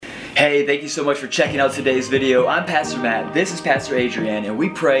Hey, thank you so much for checking out today's video. I'm Pastor Matt, this is Pastor Adrienne, and we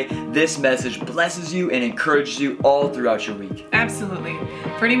pray this message blesses you and encourages you all throughout your week. Absolutely.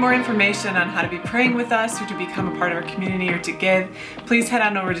 For any more information on how to be praying with us or to become a part of our community or to give, please head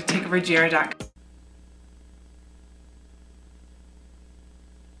on over to takeovergr.com.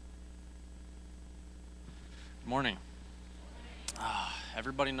 Morning.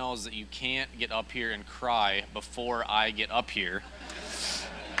 Everybody knows that you can't get up here and cry before I get up here.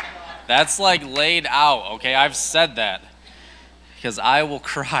 That's like laid out, okay? I've said that because I will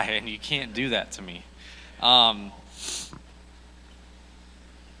cry and you can't do that to me. Wow.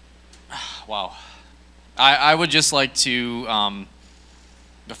 I would just like to,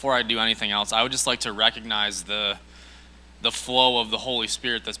 before I do anything else, I would just like to recognize the flow of the Holy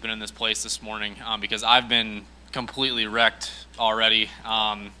Spirit that's been in this place this morning, because I've been completely wrecked already.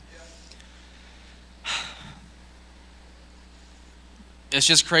 It's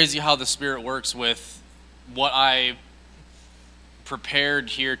just crazy how the Spirit works with what I prepared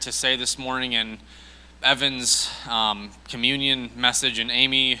here to say this morning, and Evan's communion message, and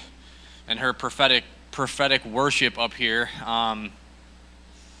Amy and her prophetic worship up here. The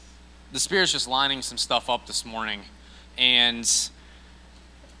Spirit's just lining some stuff up this morning, and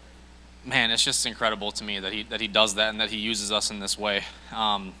man, it's just incredible to me that he does that and that he uses us in this way.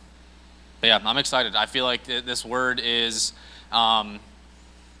 But yeah, I'm excited. I feel like this word is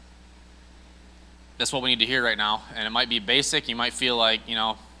that's what we need to hear right now. And it might be basic. You might feel like,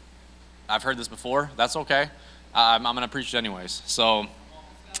 I've heard this before. That's okay. I'm going to preach it anyways. So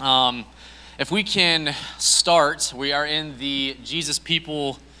if we can start, we are in the Jesus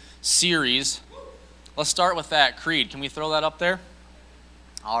People series. Let's start with that creed. Can we throw that up there?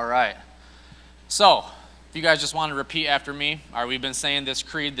 All right. So, if you guys just want to repeat after me, we've been saying this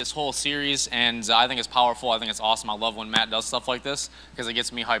creed this whole series, and I think it's powerful. I think it's awesome. I love when Matt does stuff like this because it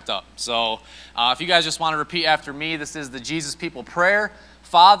gets me hyped up. So, if you guys just want to repeat after me, this is the Jesus People prayer.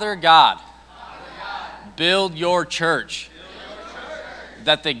 Father God, build your church,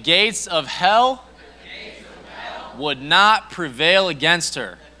 that the gates of hell would not prevail against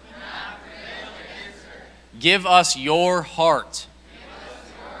her. Give us your heart.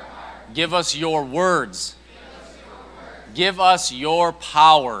 Give us your words. Give us your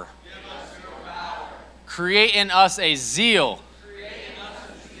power. Create in us a zeal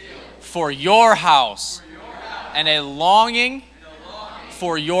for your house and a longing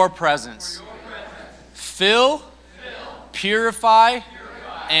for your presence. Fill, purify,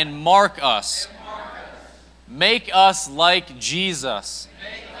 and mark us. Make us like Jesus.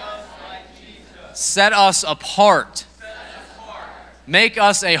 Set us apart. Make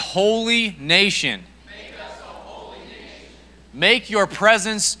us a holy nation. Make your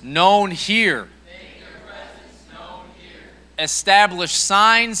presence known here. Establish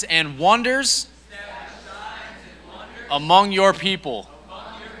signs and wonders among your people.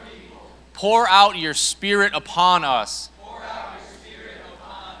 Pour out your Spirit upon us.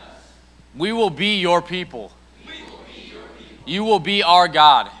 We will be your people. You will be our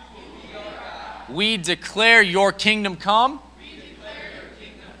God. We declare your kingdom come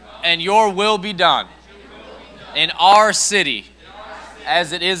and your will be done in our city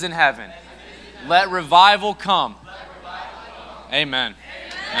as it is in heaven. Let revival come. Amen.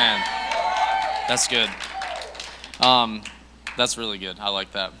 Man, that's good. That's really good. I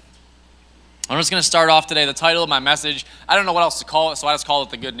like that. I'm just going to start off today. The title of my message, I don't know what else to call it, so I just call it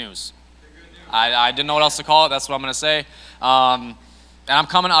the good news. I didn't know what else to call it. That's what I'm going to say. And I'm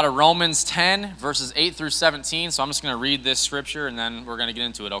coming out of Romans 10, verses 8 through 17, so I'm just going to read this scripture, and then we're going to get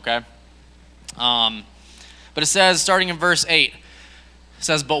into it, okay? But it says, starting in verse 8, it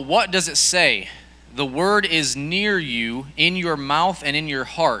says, "But what does it say? The word is near you, in your mouth and in your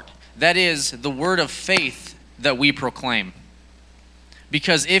heart. That is, the word of faith that we proclaim.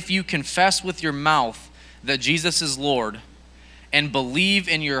 Because if you confess with your mouth that Jesus is Lord, and believe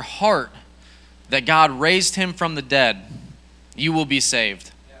in your heart that God raised him from the dead, you will be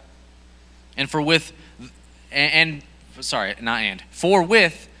saved. For with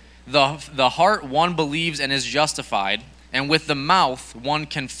the heart one believes and is justified, and with the mouth one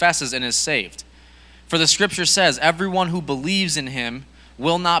confesses and is saved. For the scripture says, everyone who believes in him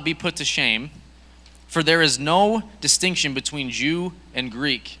will not be put to shame, for there is no distinction between Jew and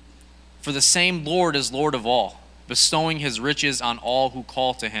Greek. For the same Lord is Lord of all, bestowing his riches on all who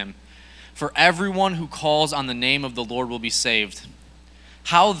call to him. For everyone who calls on the name of the Lord will be saved.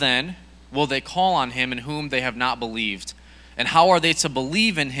 How then will they call on him in whom they have not believed? And how are they to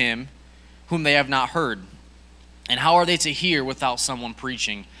believe in him whom they have not heard? And how are they to hear without someone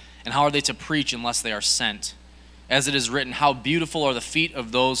preaching? And how are they to preach unless they are sent? as it is written, how beautiful are the feet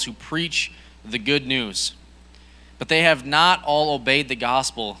of those who preach the good news. But they have not all obeyed the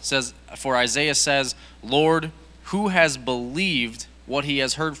gospel. It says, for Isaiah says, Lord, who has believed what he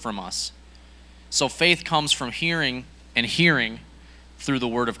has heard from us? So faith comes from hearing, and hearing through the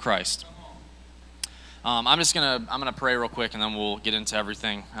word of Christ. I'm gonna pray real quick, and then we'll get into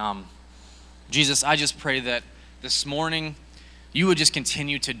everything. Jesus, I just pray that this morning you would just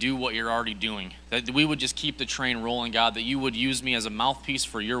continue to do what you're already doing, that we would just keep the train rolling, God, that you would use me as a mouthpiece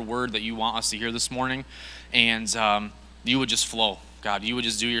for your word that you want us to hear this morning, and you would just flow, God. You would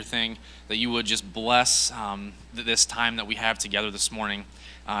just do your thing, that you would just bless this time that we have together this morning,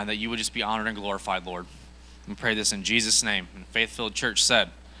 that you would just be honored and glorified, Lord. We pray this in Jesus' name. And Faith-Filled Church said,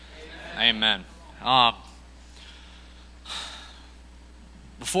 Amen.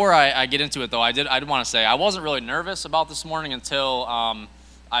 Before I get into it, though, I did want to say I wasn't really nervous about this morning until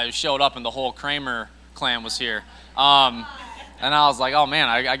I showed up and the whole Kramer clan was here. And I was like, oh, man,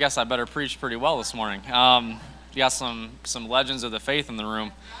 I guess I better preach pretty well this morning. You got some legends of the faith in the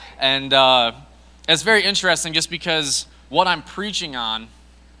room. And it's very interesting just because what I'm preaching on,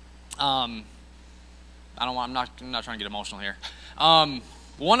 I'm not trying to get emotional here.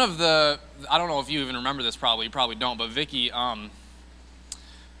 One of the, I don't know if you even remember this probably, you probably don't, but Vicky,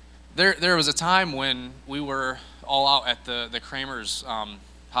 there was a time when we were all out at the Kramer's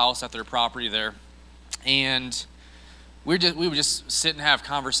house at their property there, and we would just sit and have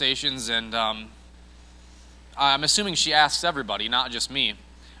conversations, and I'm assuming she asks everybody, not just me,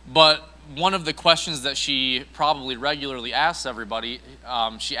 but one of the questions that she probably regularly asks everybody,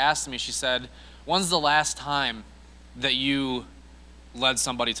 she asked me, she said, when's the last time that you led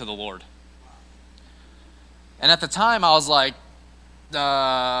somebody to the Lord? And at the time I was like,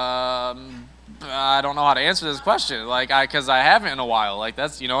 I don't know how to answer this question, because I haven't in a while. Like,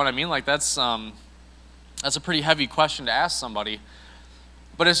 that's, you know what I mean? Like, that's a pretty heavy question to ask somebody.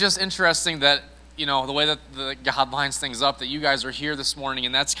 But it's just interesting that, you know, the way that God lines things up, that you guys are here this morning,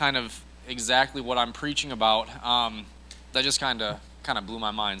 and that's kind of exactly what I'm preaching about. That just kind of blew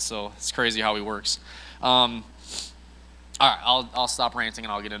my mind. So it's crazy how he works. All right, I'll stop ranting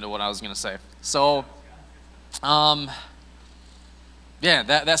and I'll get into what I was going to say. So, yeah,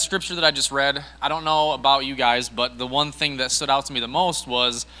 that scripture that I just read, I don't know about you guys, but the one thing that stood out to me the most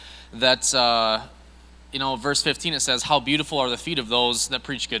was that, verse 15, it says, how beautiful are the feet of those that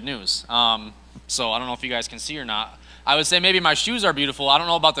preach good news. So I don't know if you guys can see or not. I would say maybe my shoes are beautiful. I don't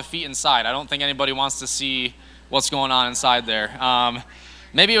know about the feet inside. I don't think anybody wants to see what's going on inside there.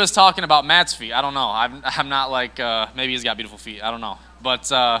 Maybe it was talking about Matt's feet. I don't know. I'm not like, maybe he's got beautiful feet. I don't know.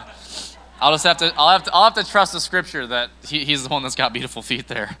 But I'll have to trust the scripture that he's the one that's got beautiful feet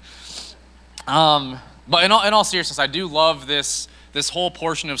there. But in all seriousness, I do love this whole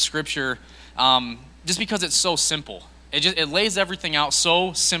portion of scripture, just because it's so simple. It lays everything out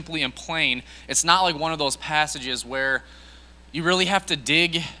so simply and plain. It's not like one of those passages where you really have to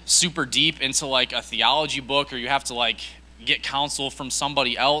dig super deep into like a theology book, or you have to like get counsel from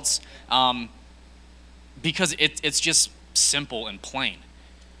somebody else, because it's just simple and plain.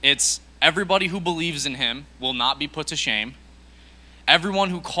 It's everybody who believes in him will not be put to shame. Everyone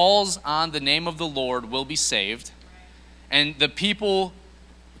who calls on the name of the Lord will be saved. And the people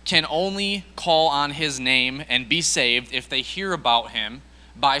can only call on his name and be saved if they hear about him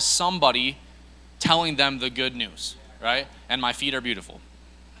by somebody telling them the good news, right? And my feet are beautiful.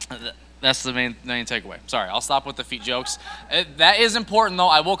 That's the main takeaway. Sorry, I'll stop with the feet jokes. That is important, though.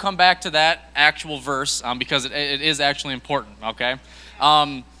 I will come back to that actual verse because it is actually important, okay?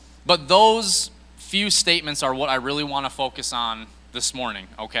 But those few statements are what I really want to focus on this morning,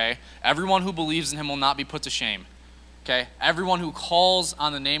 okay? Everyone who believes in him will not be put to shame, okay? Everyone who calls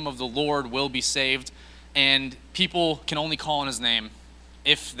on the name of the Lord will be saved, and people can only call on his name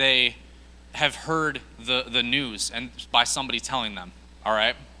if they have heard the news and by somebody telling them, all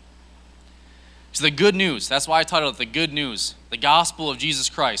right? So the good news, that's why I titled it The Good News, the gospel of Jesus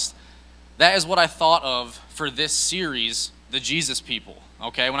Christ. That is what I thought of for this series, The Jesus People,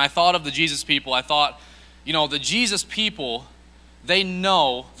 okay? When I thought of the Jesus people, I thought, the Jesus people, they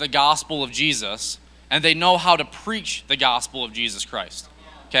know the gospel of Jesus, and they know how to preach the gospel of Jesus Christ,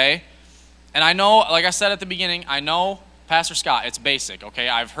 okay? And I know, like I said at the beginning, I know, Pastor Scott, it's basic, okay?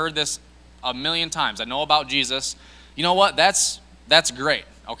 I've heard this a million times. I know about Jesus. You know what? That's great,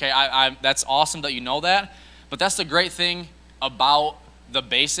 okay? That's awesome that you know that, but that's the great thing about the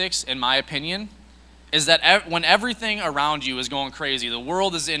basics, in my opinion, is that when everything around you is going crazy, the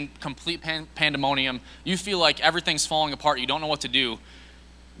world is in complete pandemonium, you feel like everything's falling apart, you don't know what to do.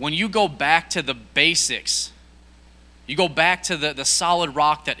 When you go back to the basics, you go back to the solid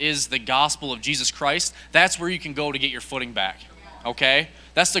rock that is the gospel of Jesus Christ. That's where you can go to get your footing back, okay?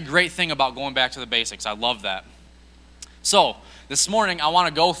 That's the great thing about going back to the basics. I love that. So this morning, I want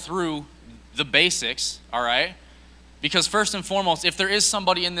to go through the basics, all right? Because first and foremost, if there is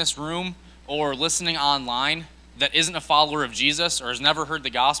somebody in this room or listening online that isn't a follower of Jesus or has never heard the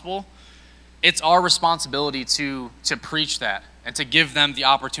gospel, it's our responsibility to preach that and to give them the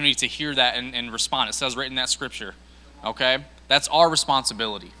opportunity to hear that and respond. It says right in that scripture, okay? That's our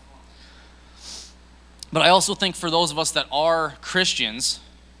responsibility. But I also think for those of us that are Christians,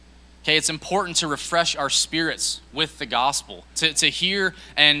 okay, it's important to refresh our spirits with the gospel, to hear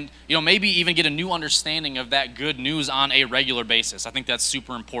and maybe even get a new understanding of that good news on a regular basis. I think that's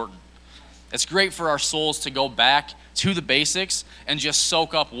super important. It's great for our souls to go back to the basics and just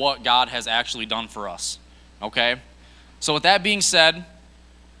soak up what God has actually done for us, okay? So with that being said,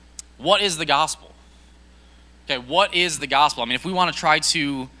 what is the gospel? Okay, what is the gospel? I mean, if we want to try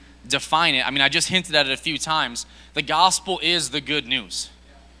to define it, I just hinted at it a few times. The gospel is the good news.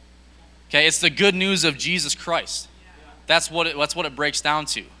 Okay, it's the good news of Jesus Christ. That's what it breaks down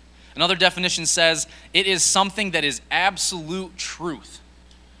to. Another definition says it is something that is absolute truth.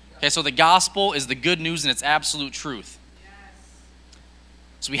 Okay, so the gospel is the good news and it's absolute truth.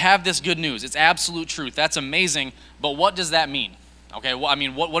 So we have this good news. It's absolute truth. That's amazing. But what does that mean? Okay, well,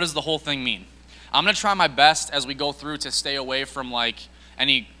 what does the whole thing mean? I'm going to try my best as we go through to stay away from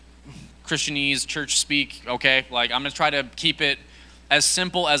any Christianese, church speak, okay? I'm going to try to keep it as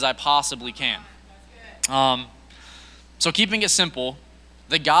simple as I possibly can. So keeping it simple,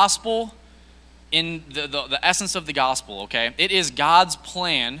 the gospel, in the essence of the gospel, okay, it is God's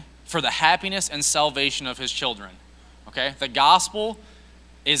plan for the happiness and salvation of his children, okay? The gospel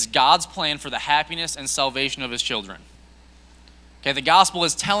is God's plan for the happiness and salvation of his children. Okay, the gospel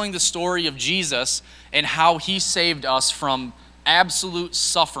is telling the story of Jesus and how he saved us from absolute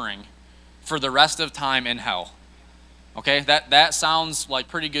suffering for the rest of time in hell. Okay, that sounds like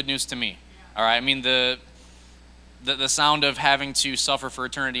pretty good news to me. All right, the sound of having to suffer for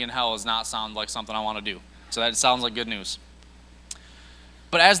eternity in hell does not sound like something I want to do. So that sounds like good news.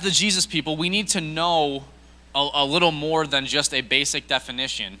 But as the Jesus people, we need to know a little more than just a basic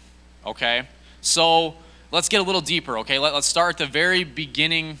definition, okay? So let's get a little deeper, okay? Let's start at the very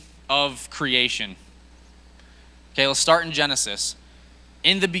beginning of creation. Okay, let's start in Genesis.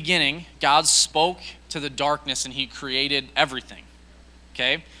 In the beginning, God spoke to the darkness and he created everything,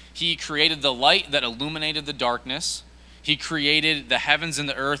 okay? He created the light that illuminated the darkness. He created the heavens and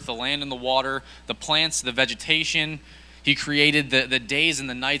the earth, the land and the water, the plants, the vegetation. He created the days and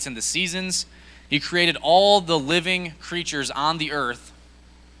the nights and the seasons. He created all the living creatures on the earth.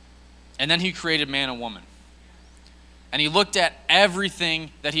 And then he created man and woman. And he looked at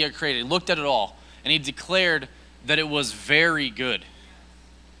everything that he had created. He looked at it all. And he declared that it was very good.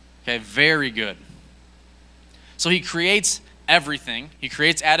 Okay, very good. So he creates everything. He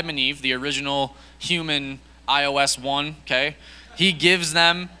creates Adam and Eve, the original human iOS 1, okay? He gives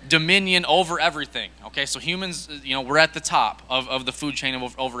them dominion over everything, okay? So humans, we're at the top of the food chain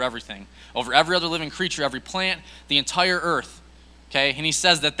over everything. Over every other living creature, every plant, the entire earth, okay? And he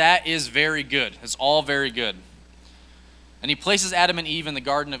says that is very good. It's all very good. And he places Adam and Eve in the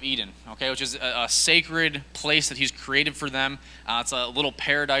Garden of Eden, okay, which is a sacred place that he's created for them. It's a little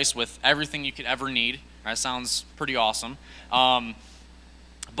paradise with everything you could ever need. That sounds pretty awesome.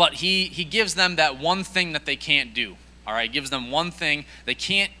 But he gives them that one thing that they can't do. All right, he gives them one thing. They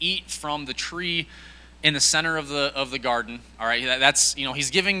can't eat from the tree in the center of the garden. All right, that's he's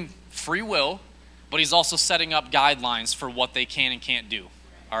giving free will, but he's also setting up guidelines for what they can and can't do.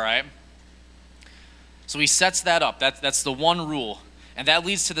 All right. So he sets that up. That's the one rule, and that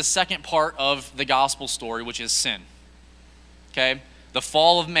leads to the second part of the gospel story, which is sin. Okay. The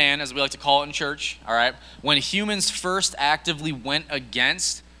fall of man, as we like to call it in church, all right, when humans first actively went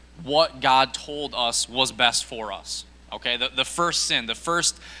against what God told us was best for us, okay, the first sin, the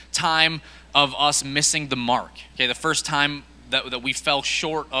first time of us missing the mark, okay, the first time that we fell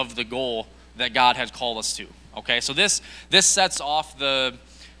short of the goal that God had called us to, okay, so this sets off the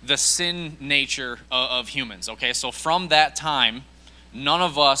sin nature of humans, okay, so from that time, none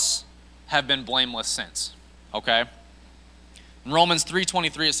of us have been blameless since, okay. In Romans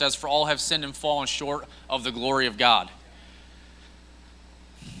 3:23 it says, "For all have sinned and fallen short of the glory of God."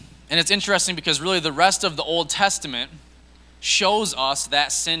 And it's interesting because really the rest of the Old Testament shows us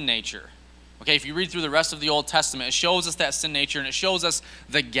that sin nature. Okay, if you read through the rest of the Old Testament, it shows us that sin nature and it shows us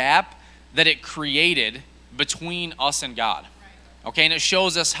the gap that it created between us and God. Okay, and it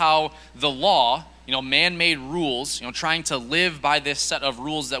shows us how the law, man-made rules, trying to live by this set of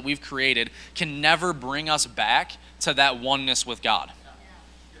rules that we've created can never bring us back to that oneness with God.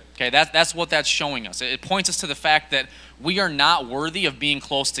 Okay, that's what that's showing us. It points us to the fact that we are not worthy of being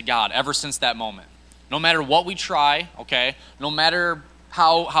close to God ever since that moment. No matter what we try, okay, no matter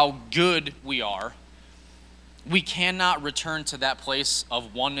how good we are, we cannot return to that place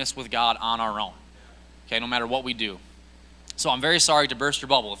of oneness with God on our own. Okay, no matter what we do. So I'm very sorry to burst your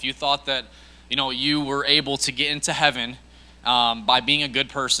bubble. If you thought that, you were able to get into heaven by being a good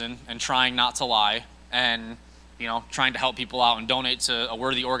person and trying not to lie and, trying to help people out and donate to a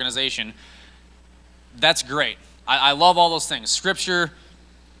worthy organization, that's great. I love all those things. Scripture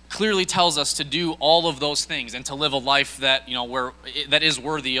clearly tells us to do all of those things and to live a life that, that is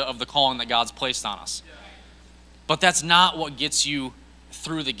worthy of the calling that God's placed on us. But that's not what gets you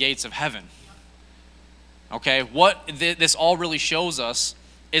through the gates of heaven. Okay, what this all really shows us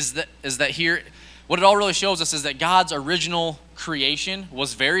is that here, what it all really shows us is that God's original creation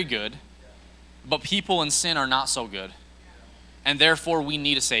was very good, but people in sin are not so good. And therefore we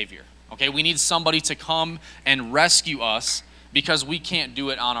need a Savior. Okay, we need somebody to come and rescue us because we can't do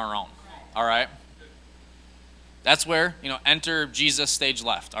it on our own. All right? That's where, enter Jesus stage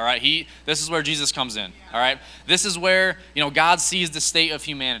left. All right? This is where Jesus comes in. All right? This is where, God sees the state of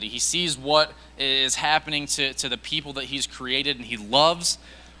humanity. He sees what is happening to the people that he's created and he loves.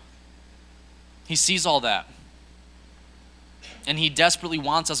 He sees all that. And he desperately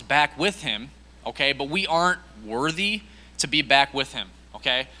wants us back with him, okay? But we aren't worthy to be back with him,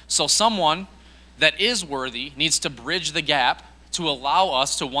 okay? So someone that is worthy needs to bridge the gap to allow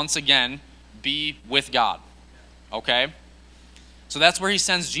us to once again be with God, okay? So that's where he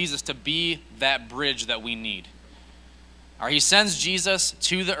sends Jesus to be that bridge that we need. All right, he sends Jesus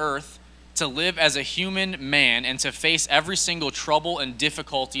to the earth to live as a human man and to face every single trouble and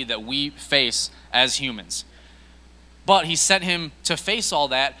difficulty that we face as humans. But he sent him to face all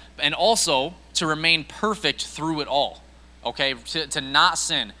that and also to remain perfect through it all, okay? To not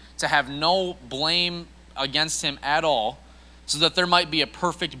sin, to have no blame against him at all, so that there might be a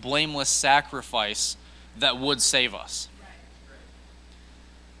perfect, blameless sacrifice that would save us.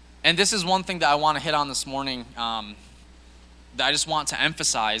 And this is one thing that I want to hit on this morning that I just want to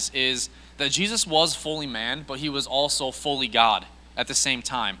emphasize is that Jesus was fully man, but he was also fully God at the same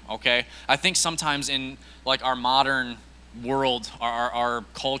time, okay? I think sometimes in like our modern world, our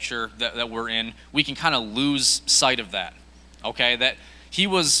culture that we're in, we can kind of lose sight of that, okay? That he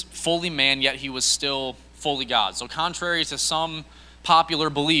was fully man, yet he was still fully God. So contrary to some popular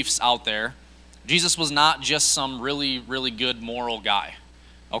beliefs out there, Jesus was not just some really, really good moral guy,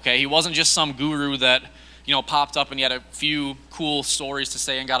 okay? He wasn't just some guru that popped up and he had a few cool stories to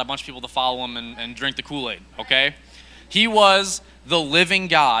say and got a bunch of people to follow him and drink the Kool-Aid, okay? He was the living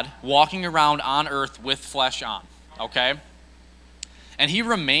God walking around on earth with flesh on, okay? And he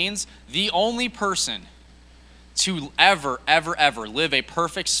remains the only person to ever live a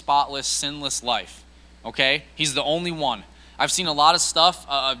perfect, spotless, sinless life, okay? He's the only one. I've seen a lot of stuff,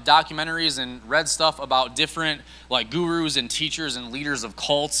 documentaries and read stuff about different like gurus and teachers and leaders of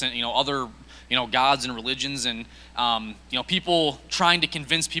cults and other gods and religions and people trying to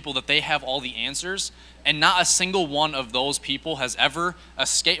convince people that they have all the answers, and not a single one of those people has ever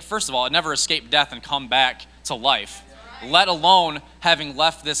escaped. First of all, it never escaped death and come back to life, let alone having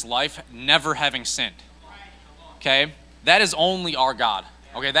left this life never having sinned. Okay, that is only our God.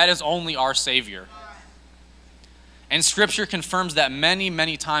 Okay, that is only our Savior. And Scripture confirms that many,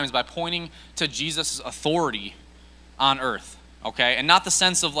 many times by pointing to Jesus' authority on earth. Okay, and not the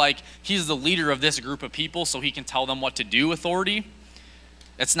sense of like he's the leader of this group of people so he can tell them what to do authority.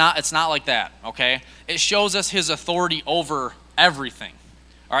 It's not like that, okay? It shows us his authority over everything.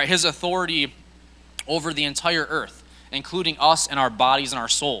 All right, his authority over the entire earth, including us and our bodies and our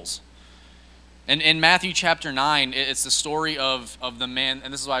souls. And in Matthew chapter 9, it's the story of the man,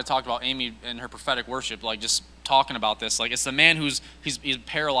 and this is why I talked about Amy and her prophetic worship, like just talking about this. Like it's the man he's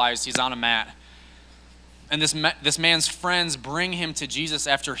paralyzed, he's on a mat. And this man's friends bring him to Jesus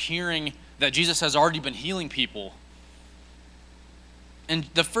after hearing that Jesus has already been healing people. And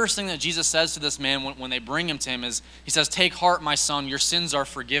the first thing that Jesus says to this man when they bring him to him is, he says, "Take heart, my son, your sins are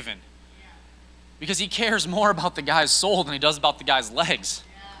forgiven." Because he cares more about the guy's soul than he does about the guy's legs.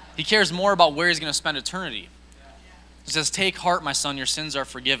 He cares more about where he's going to spend eternity. He says, "Take heart, my son, your sins are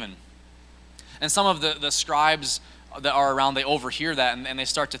forgiven." And some of the scribes that are around, they overhear that and they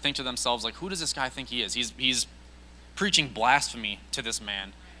start to think to themselves, like, who does this guy think he is? He's preaching blasphemy to this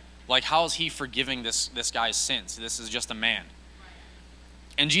man. Like, how is he forgiving this guy's sins? This is just a man.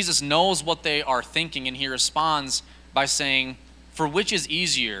 And Jesus knows what they are thinking, and he responds by saying, "For which is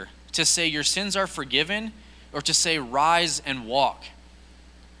easier, to say your sins are forgiven, or to say rise and walk?"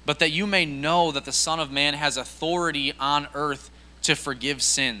 but that you may know that the Son of Man has authority on earth to forgive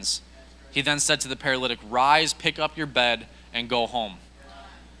sins. He then said to the paralytic, rise, pick up your bed, and go home.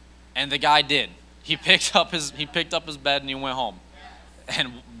 And the guy did. He picked up his bed and he went home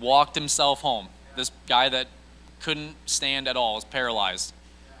and walked himself home. This guy that couldn't stand at all, was paralyzed.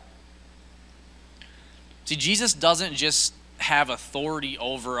 See, Jesus doesn't just have authority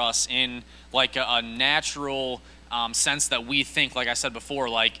over us in like a natural sense that we think, like I said before,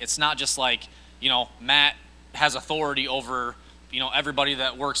 like it's not just like, Matt has authority over, everybody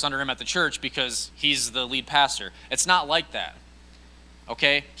that works under him at the church because he's the lead pastor. It's not like that,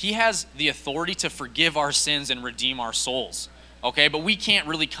 okay? He has the authority to forgive our sins and redeem our souls, okay? But we can't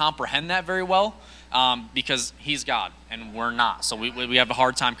really comprehend that very well because he's God and we're not. So we have a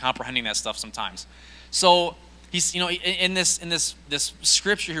hard time comprehending that stuff sometimes. So he's, in this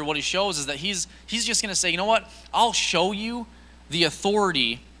scripture here, what he shows is that he's just going to say, you know what? I'll show you the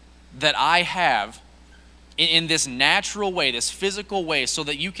authority that I have in this natural way, this physical way, so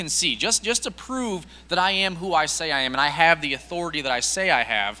that you can see, just to prove that I am who I say I am, and I have the authority that I say I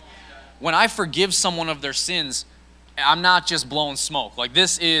have. When I forgive someone of their sins, I'm not just blowing smoke. Like,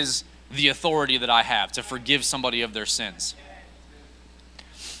 this is the authority that I have to forgive somebody of their sins.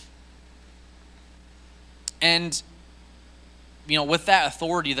 And, with that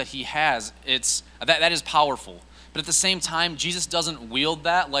authority that he has, that is powerful. But at the same time, Jesus doesn't wield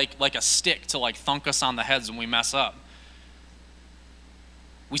that like a stick to like thunk us on the heads when we mess up.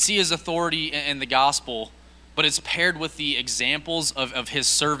 We see his authority in the gospel, but it's paired with the examples of his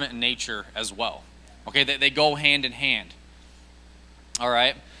servant nature as well. Okay, they go hand in hand. All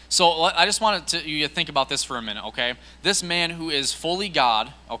right? So I just wanted you to think about this for a minute, okay? This man who is fully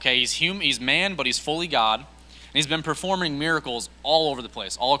God, okay, he's man, but he's fully God, and he's been performing miracles all over the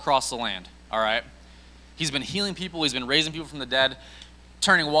place, all across the land, all right? He's been healing people. He's been raising people from the dead,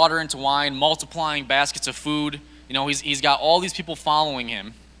 turning water into wine, multiplying baskets of food. He's got all these people following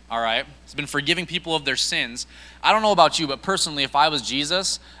him, all right? He's been forgiving people of their sins. I don't know about you, but personally, if I was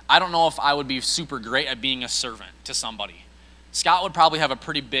Jesus, I don't know if I would be super great at being a servant to somebody. Scott would probably have a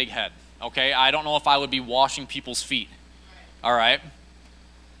pretty big head, okay? I don't know if I would be washing people's feet, all right?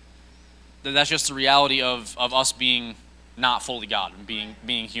 That's just the reality of us being not fully God and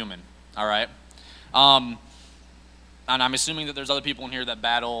being human, all right? And I'm assuming that there's other people in here that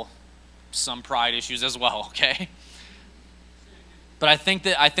battle some pride issues as well, okay? But I think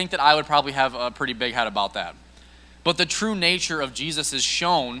that I would probably have a pretty big head about that. But the true nature of Jesus is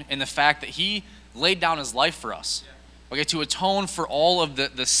shown in the fact that he laid down his life for us, okay, to atone for all of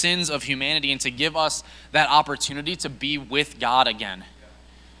the sins of humanity and to give us that opportunity to be with God again.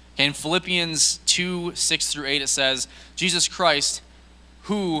 Okay, in Philippians 2:6-8, it says, Jesus Christ,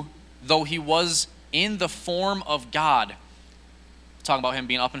 who, though he was in the form of God, talking about him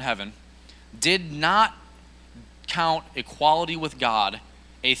being up in heaven, did not count equality with God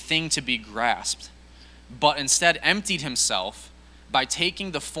a thing to be grasped, but instead emptied himself by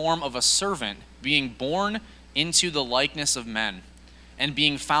taking the form of a servant, being born into the likeness of men. And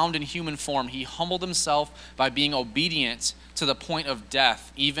being found in human form, he humbled himself by being obedient to the point of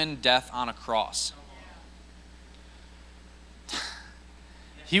death, even death on a cross.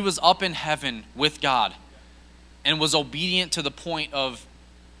 He was up in heaven with God and was obedient to the point of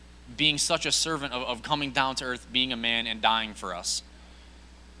being such a servant, of coming down to earth, being a man and dying for us.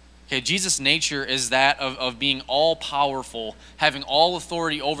 Okay, Jesus' nature is that of being all-powerful, having all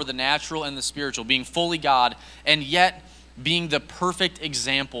authority over the natural and the spiritual, being fully God, and yet being the perfect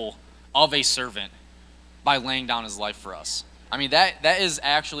example of a servant by laying down his life for us. I mean, that is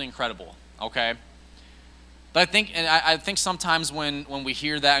actually incredible, okay? But I think sometimes when we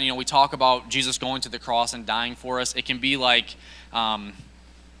hear that, and we talk about Jesus going to the cross and dying for us, it can be like,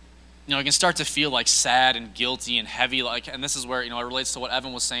 it can start to feel like sad and guilty and heavy. And this is where it relates to what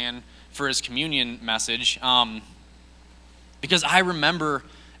Evan was saying for his communion message. Because I remember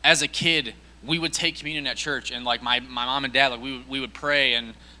as a kid, we would take communion at church, and like my mom and dad, we would pray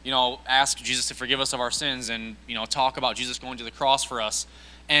and ask Jesus to forgive us of our sins, and talk about Jesus going to the cross for us,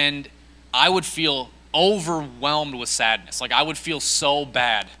 and I would feel overwhelmed with sadness. Like, I would feel so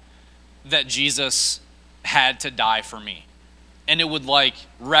bad that Jesus had to die for me, and it would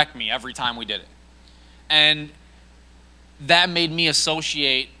wreck me every time we did it. And that made me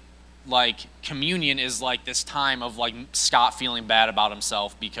associate communion is this time of Scott feeling bad about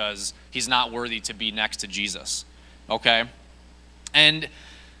himself because he's not worthy to be next to Jesus, okay? And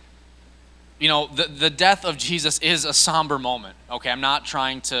the death of Jesus is a somber moment, okay? I'm not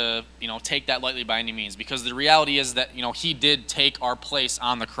trying to, take that lightly by any means, because the reality is that, he did take our place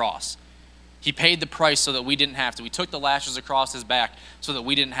on the cross. He paid the price so that we didn't have to. He took the lashes across his back so that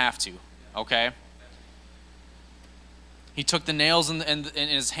we didn't have to, okay? He took the nails in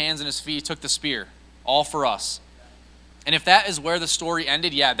his hands and his feet. He took the spear, all for us. And if that is where the story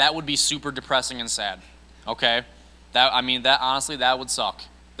ended, yeah, that would be super depressing and sad, okay? That honestly, that would suck.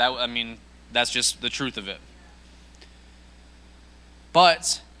 That's just the truth of it.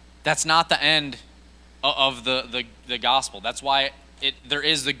 But that's not the end of the gospel. That's why there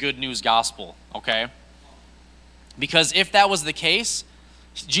is the good news gospel, okay? Because if that was the case,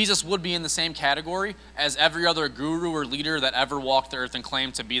 Jesus would be in the same category as every other guru or leader that ever walked the earth and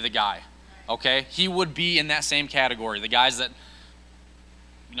claimed to be the guy, okay? He would be in that same category, the guys that,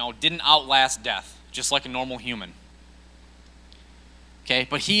 didn't outlast death, just like a normal human. Okay,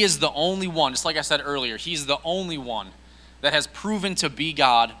 but he is the only one, just like I said earlier, he's the only one that has proven to be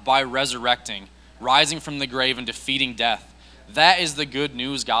God by resurrecting, rising from the grave and defeating death. That is the good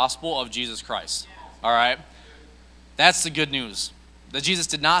news gospel of Jesus Christ. All right? That's the good news. That Jesus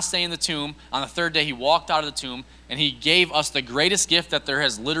did not stay in the tomb. On the third day, he walked out of the tomb, and he gave us the greatest gift that there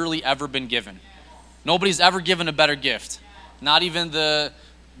has literally ever been given. Nobody's ever given a better gift. Not even the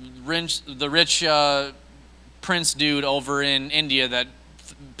rich prince dude over in India that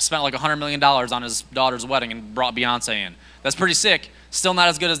spent like $100 million on his daughter's wedding and brought Beyonce in. That's pretty sick. Still not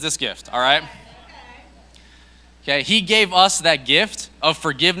as good as this gift, all right? Okay, he gave us that gift of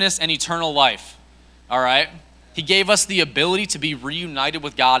forgiveness and eternal life, all right? He gave us the ability to be reunited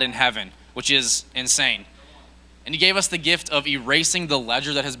with God in heaven, which is insane. And he gave us the gift of erasing the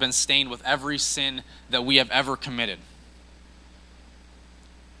ledger that has been stained with every sin that we have ever committed.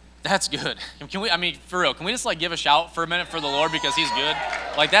 That's good. Can we, for real, can we just give a shout for a minute for the Lord because he's good?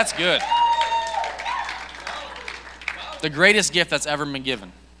 That's good. The greatest gift that's ever been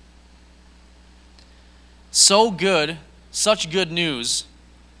given. So good, such good news,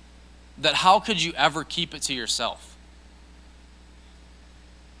 that how could you ever keep it to yourself?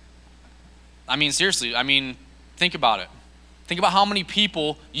 Seriously, think about it. Think about how many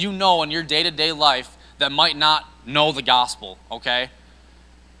people you know in your day-to-day life that might not know the gospel, okay?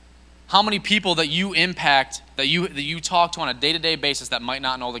 How many people that you impact, that you talk to on a day-to-day basis that might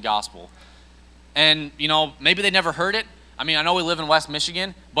not know the gospel? And, maybe they never heard it. I know we live in West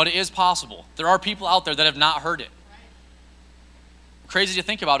Michigan, but it is possible. There are people out there that have not heard it. Crazy to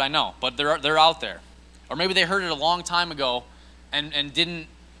think about, I know, but they're out there. Or maybe they heard it a long time ago and didn't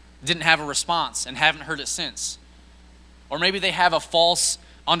have a response and haven't heard it since. Or maybe they have a false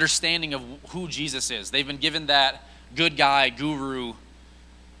understanding of who Jesus is. They've been given that good guy, guru,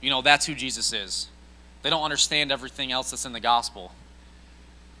 that's who Jesus is. They don't understand everything else that's in the gospel.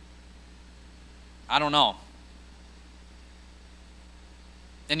 I don't know.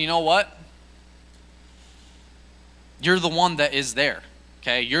 And you know what? You're the one that is there,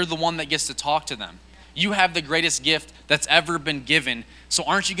 okay? You're the one that gets to talk to them. You have the greatest gift that's ever been given, so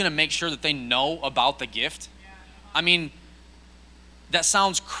aren't you going to make sure that they know about the gift? That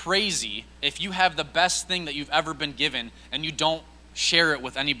sounds crazy if you have the best thing that you've ever been given and you don't share it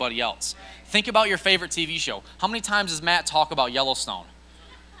with anybody else. Think about your favorite TV show. How many times does Matt talk about Yellowstone?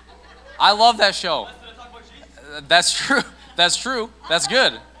 I love that show. That's true. That's true. That's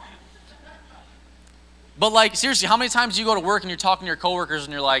good. But seriously, how many times do you go to work and you're talking to your coworkers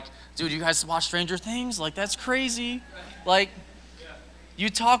and you're like, dude, you guys watch Stranger Things? That's crazy. You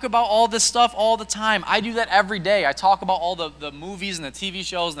talk about all this stuff all the time. I do that every day. I talk about all the movies and the TV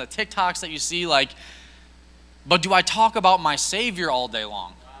shows and the TikToks that you see, but do I talk about my Savior all day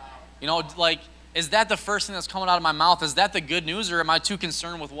long? Is that the first thing that's coming out of my mouth? Is that the good news, or am I too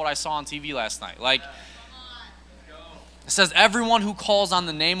concerned with what I saw on TV last night? It says, everyone who calls on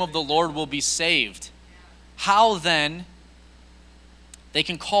the name of the Lord will be saved. How then they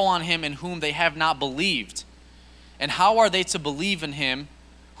can call on him in whom they have not believed? And how are they to believe in him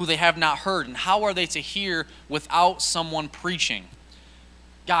who they have not heard? And how are they to hear without someone preaching?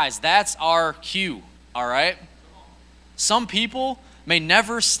 Guys, that's our cue, all right? Some people may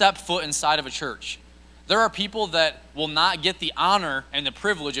never step foot inside of a church. There are people that will not get the honor and the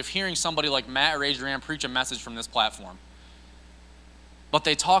privilege of hearing somebody like Matt or Adrian preach a message from this platform. But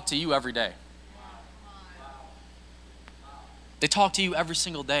they talk to you every day. They talk to you every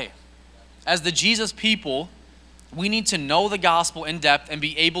single day. As the Jesus people, we need to know the gospel in depth and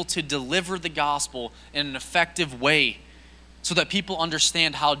be able to deliver the gospel in an effective way so that people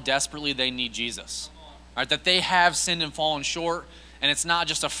understand how desperately they need Jesus. Right? That they have sinned and fallen short, and it's not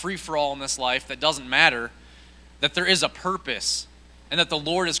just a free-for-all in this life that doesn't matter, that there is a purpose, and that the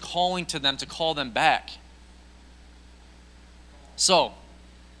Lord is calling to them to call them back. So,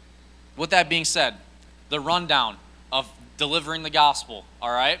 with that being said, the rundown of delivering the gospel, all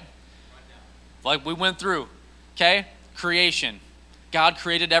right? like we went through, okay? Creation. God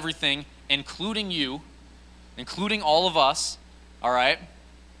created everything, including you, including all of us, all right?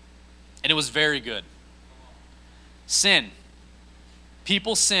 And it was very good. Sin.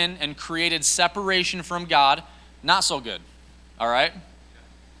 People sin and created separation from God. Not so good, all right?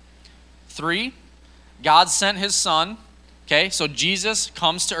 3, God sent his son. Okay, so Jesus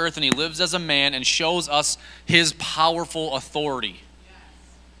comes to earth and he lives as a man and shows us his powerful authority. Yes.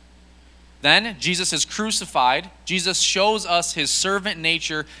 Then Jesus is crucified. Jesus shows us his servant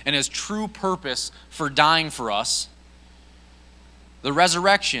nature and his true purpose for dying for us. The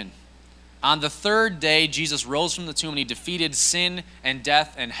resurrection. On the 3rd day, Jesus rose from the tomb and he defeated sin and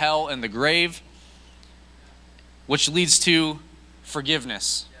death and hell and the grave, which leads to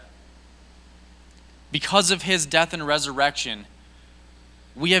forgiveness. Because of his death and resurrection,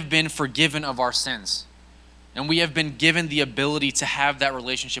 we have been forgiven of our sins. And we have been given the ability to have that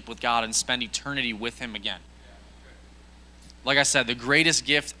relationship with God and spend eternity with him again. Like I said, the greatest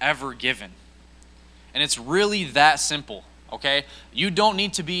gift ever given. And it's really that simple, okay? You don't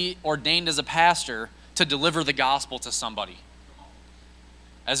need to be ordained as a pastor to deliver the gospel to somebody.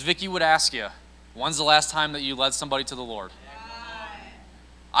 As Vicky would ask you, when's the last time that you led somebody to the Lord?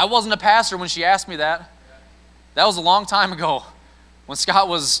 I wasn't a pastor when she asked me that. That was a long time ago when Scott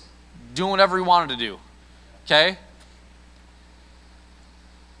was doing whatever he wanted to do. Okay?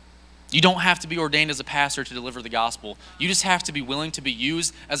 You don't have to be ordained as a pastor to deliver the gospel. You just have to be willing to be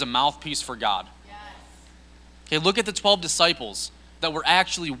used as a mouthpiece for God. Yes. Okay, look at the 12 disciples that were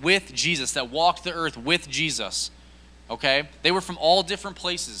actually with Jesus, that walked the earth with Jesus. Okay? They were from all different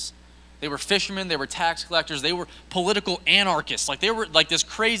places. They were fishermen, they were tax collectors, they were political anarchists. Like they were like this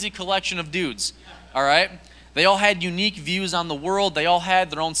crazy collection of dudes, all right? They all had unique views on the world. They all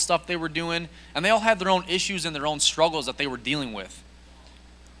had their own stuff they were doing, and they all had their own issues and their own struggles that they were dealing with.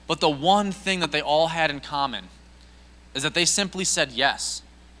 But the one thing that they all had in common is that they simply said yes.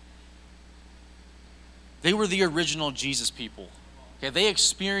 They were the original Jesus people. Okay, they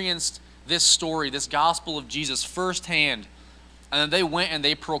experienced this story, this gospel of Jesus firsthand. And then they went and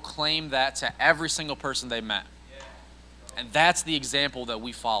they proclaimed that to every single person they met. And that's the example that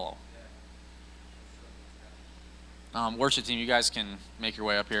we follow. Worship team, you guys can make your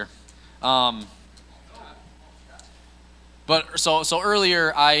way up here. But so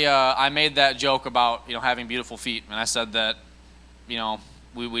earlier I made that joke about having beautiful feet, and I said that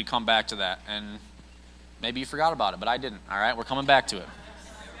we'd come back to that, and maybe you forgot about it, but I didn't. All right, we're coming back to it.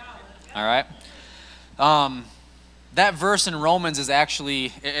 All right. That verse in Romans is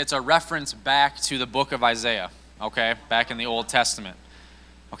actually, it's a reference back to the book of Isaiah, okay, back in the Old Testament.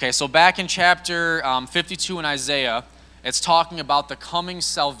 Okay, so back in chapter 52 in Isaiah, it's talking about the coming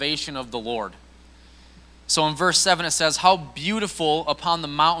salvation of the Lord. So in verse 7 it says, "How beautiful upon the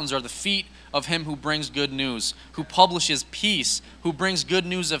mountains are the feet of him who brings good news, who publishes peace, who brings good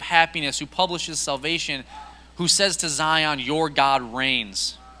news of happiness, who publishes salvation, who says to Zion, your God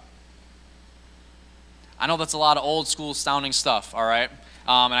reigns." I know that's a lot of old school sounding stuff, all right?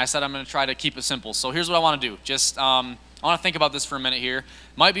 And I said I'm going to try to keep it simple. So here's what I want to do. Just, I want to think about this for a minute here.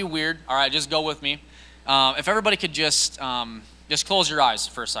 Might be weird, all right? Just go with me. If everybody could just close your eyes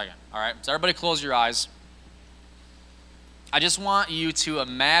for a second, all right? So everybody close your eyes. I just want you to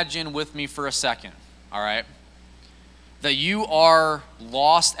imagine with me for a second, all right, that you are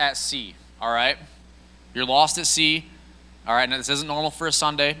lost at sea, all right? You're lost at sea. All right, now this isn't normal for a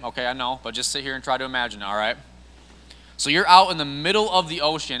Sunday. Okay, I know, but just sit here and try to imagine it, all right? So you're out in the middle of the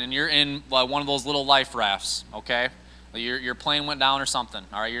ocean, and you're in one of those little life rafts, okay? Your plane went down or something,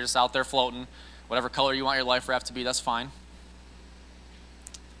 all right? You're just out there floating. Whatever color you want your life raft to be, that's fine.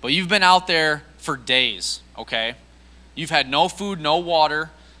 But you've been out there for days, okay? You've had no food, no water,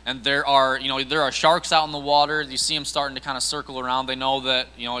 and there are sharks out in the water. You see them starting to kind of circle around. They know that,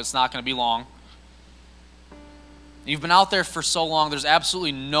 it's not going to be long. You've been out there for so long, there's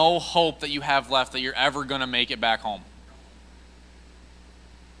absolutely no hope that you have left that you're ever going to make it back home.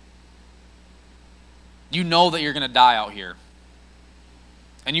 You know that you're going to die out here.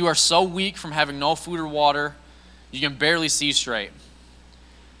 And you are so weak from having no food or water, you can barely see straight.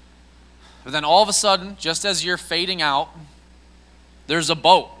 But then all of a sudden, just as you're fading out, there's a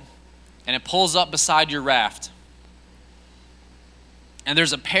boat, and it pulls up beside your raft. And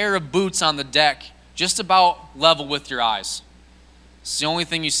there's a pair of boots on the deck just about level with your eyes. It's the only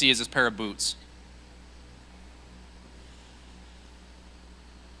thing you see is this pair of boots.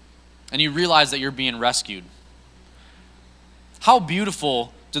 And you realize that you're being rescued. How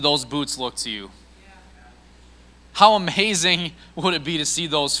beautiful do those boots look to you? How amazing would it be to see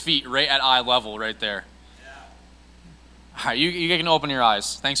those feet right at eye level right there? All right, you can open your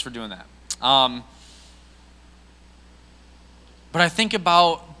eyes. Thanks for doing that. But I think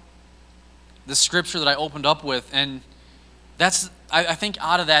about the scripture that I opened up with, and I think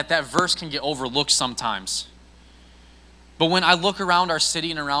out of that verse can get overlooked sometimes. But when I look around our city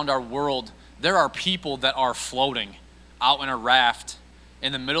and around our world, there are people that are floating out in a raft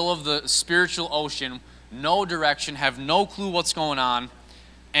in the middle of the spiritual ocean, no direction, have no clue what's going on,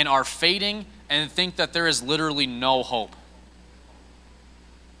 and are fading and think that there is literally no hope.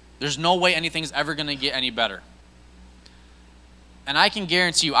 There's no way anything's ever going to get any better. And I can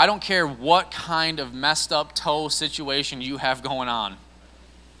guarantee you, I don't care what kind of messed up toe situation you have going on,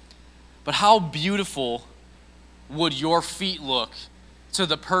 but how beautiful would your feet look to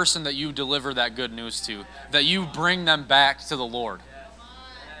the person that you deliver that good news to, that you bring them back to the Lord?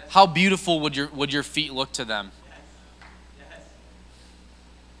 How beautiful would your feet look to them?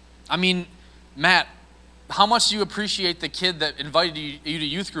 I mean, Matt, how much do you appreciate the kid that invited you to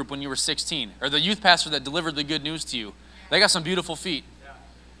youth group when you were 16, or the youth pastor that delivered the good news to you? They got some beautiful feet.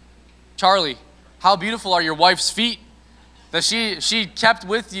 Charlie, how beautiful are your wife's feet that she kept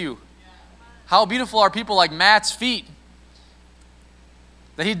with you? How beautiful are people like Matt's feet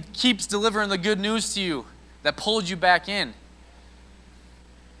that he keeps delivering the good news to you, that pulled you back in?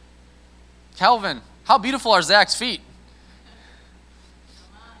 Calvin, how beautiful are Zach's feet?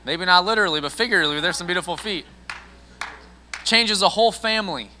 Maybe not literally, but figuratively, there's some beautiful feet. Changes a whole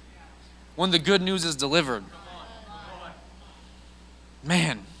family when the good news is delivered.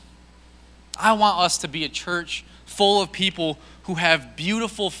 Man, I want us to be a church full of people who have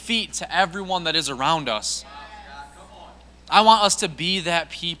beautiful feet to everyone that is around us. I want us to be that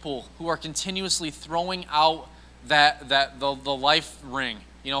people who are continuously throwing out the life ring,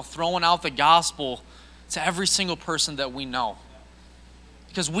 throwing out the gospel to every single person that we know.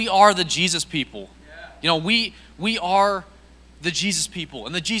 Because we are the Jesus people. We are the Jesus people.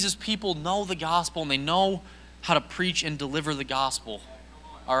 And the Jesus people know the gospel, and they know how to preach and deliver the gospel.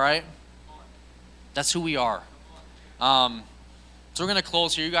 All right? That's who we are. So we're going to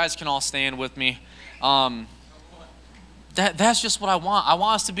close here. You guys can all stand with me. That's just what I want. I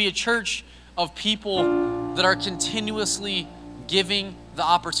want us to be a church of people that are continuously giving the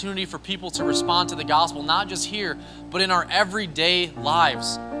opportunity for people to respond to the gospel, not just here, but in our everyday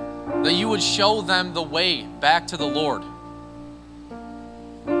lives. That you would show them the way back to the Lord.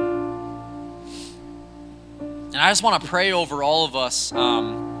 And I just want to pray over all of us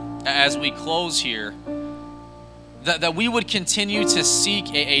as we close here, that we would continue to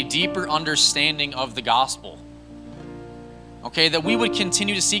seek a deeper understanding of the gospel. Okay, that we would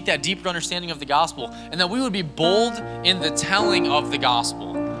continue to seek that deeper understanding of the gospel, and that we would be bold in the telling of the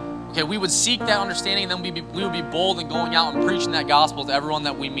gospel. Okay, we would seek that understanding, and then we would be bold in going out and preaching that gospel to everyone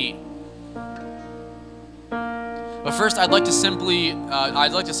that we meet. But first, I'd like to simply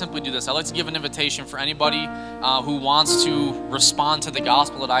do this. I'd like to give an invitation for anybody who wants to respond to the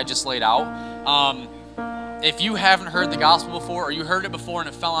gospel that I just laid out. If you haven't heard the gospel before, or you heard it before and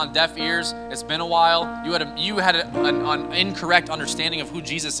it fell on deaf ears, it's been a while, you had an incorrect understanding of who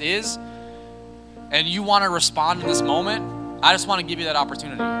Jesus is, and you want to respond in this moment, I just want to give you that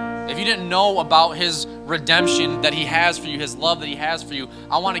opportunity. If you didn't know about his redemption that he has for you, his love that he has for you,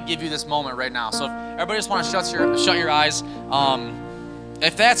 I want to give you this moment right now. So if everybody just want to shut your eyes,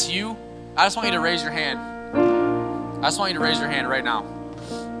 if that's you, I just want you to raise your hand. I just want you to raise your hand right now.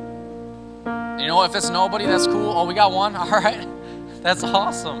 And if it's nobody, that's cool. Oh, we got one? All right. That's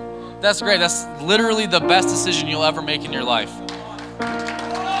awesome. That's great. That's literally the best decision you'll ever make in your life.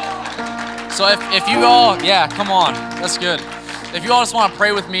 So if you all, yeah, come on. That's good. If you all just want to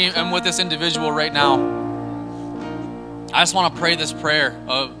pray with me and with this individual right now, I just want to pray this prayer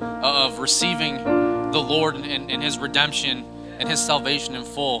of receiving the Lord and his redemption and his salvation in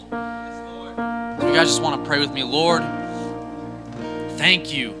full. If you guys just want to pray with me, Lord,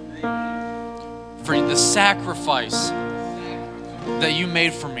 thank you for the sacrifice that you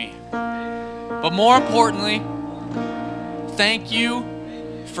made for me. But more importantly, thank you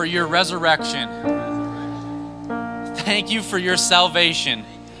for your resurrection. Thank you for your salvation.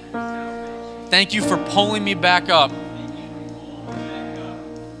 Thank you for pulling me back up.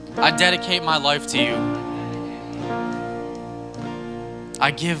 I dedicate my life to you. I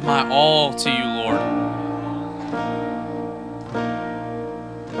give my all to you, Lord.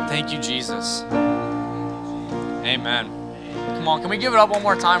 Thank you, Jesus. Amen. Come on, can we give it up one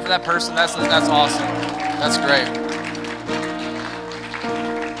more time for that person? That's awesome. That's great.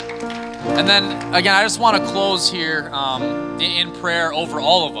 And then, again, I just want to close here in prayer over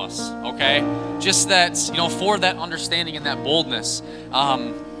all of us, okay? Just that, for that understanding and that boldness,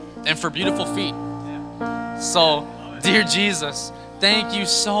 and for beautiful feet. So, dear Jesus, Thank you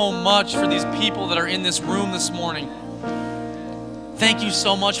so much for these people that are in this room this morning. Thank you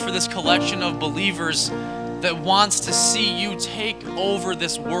so much for this collection of believers that wants to see you take over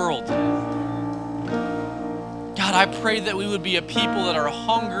this world. God, I pray that we would be a people that are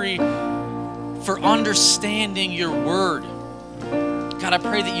hungry for understanding your word. God, I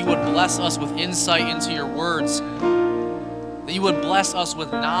pray that you would bless us with insight into your words, that you would bless us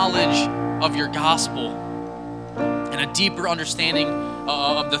with knowledge of your gospel and a deeper understanding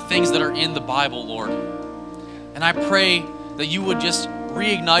of the things that are in the Bible, Lord. And I pray that you would just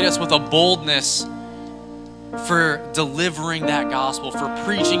reignite us with a boldness for delivering that gospel, for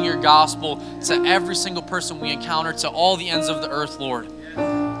preaching your gospel to every single person we encounter, to all the ends of the earth, Lord.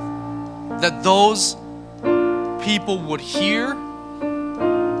 That those people would hear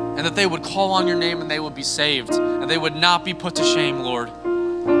and that they would call on your name and they would be saved and they would not be put to shame, Lord.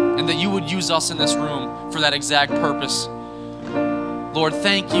 And that you would use us in this room for that exact purpose. Lord,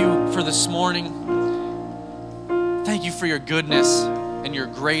 thank you for this morning. Thank you for your goodness and your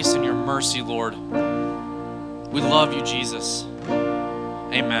grace and your mercy, Lord. We love you, Jesus.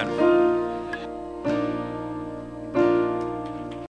 Amen.